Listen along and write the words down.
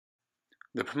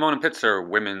The Pomona-Pitzer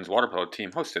women's water polo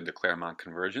team hosted the Claremont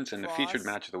Convergence, and the featured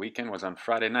match of the weekend was on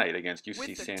Friday night against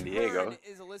UC San Diego.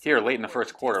 Here, late in the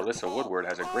first quarter, Alyssa Woodward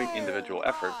has a great individual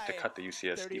effort to cut the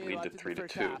UCSD lead to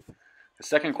 3-2. The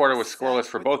second quarter was scoreless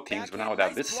for both teams, but not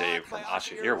without this save from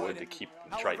Asha Earwood to keep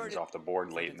the Tritons off the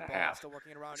board late in the half.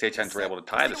 Sagens were able to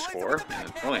tie the score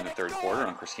early in the third quarter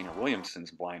on Christina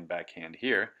Williamson's blind backhand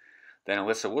here. Then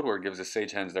Alyssa Woodward gives the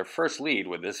Sagehens their first lead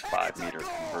with this 5-meter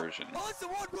conversion.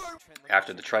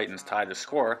 After the Tritons tie the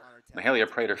score, Mahalia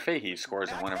Prater-Fahey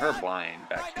scores on one of her blind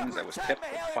backhands that was tipped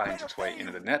but finds its way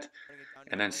into the net.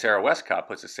 And then Sarah Westcott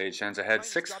puts the Sagehens ahead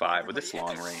 6-5 with this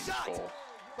long-range goal.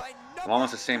 From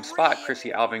almost the same spot,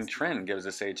 Chrissy Alving-Trin gives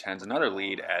the Sagehens another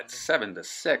lead at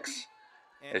 7-6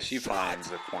 as she finds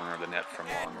the corner of the net from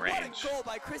long range.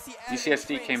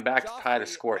 UCSD came back to tie the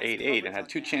score 8-8 and had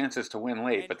two chances to win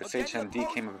late, but the Sagehen D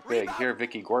came up big. Here,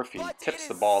 Vicky Gorfie tips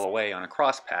the ball away on a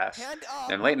cross pass.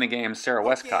 Then late in the game, Sarah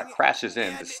Westcott crashes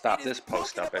in to stop this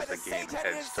post-up as the game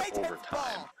heads to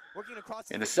overtime.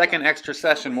 In the second extra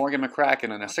session, Morgan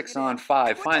McCracken in a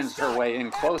 6-on-5 finds her way in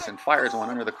close and fires one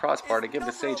under the crossbar to give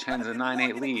the Sagehens a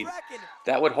 9-8 lead.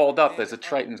 That would hold up as the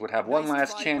Tritons would have one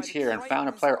last chance here and found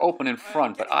a player open in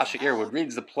front, but Asha Earwood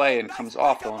reads the play and comes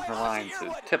off on her line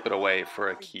to tip it away for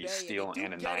a key steal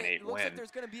and a 9-8 win.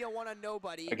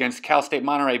 Against Cal State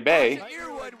Monterey Bay,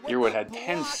 Earwood had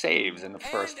 10 saves in the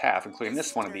first half, including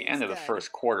this one at the end of the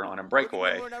first quarter on a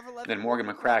breakaway. Then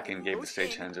Morgan McCracken gave the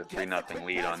Sagehens a 3-0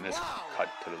 lead on this cut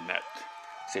to the net.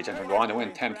 Sagehens would go on to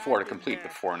win 10-4 to complete the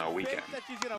 4-0 weekend.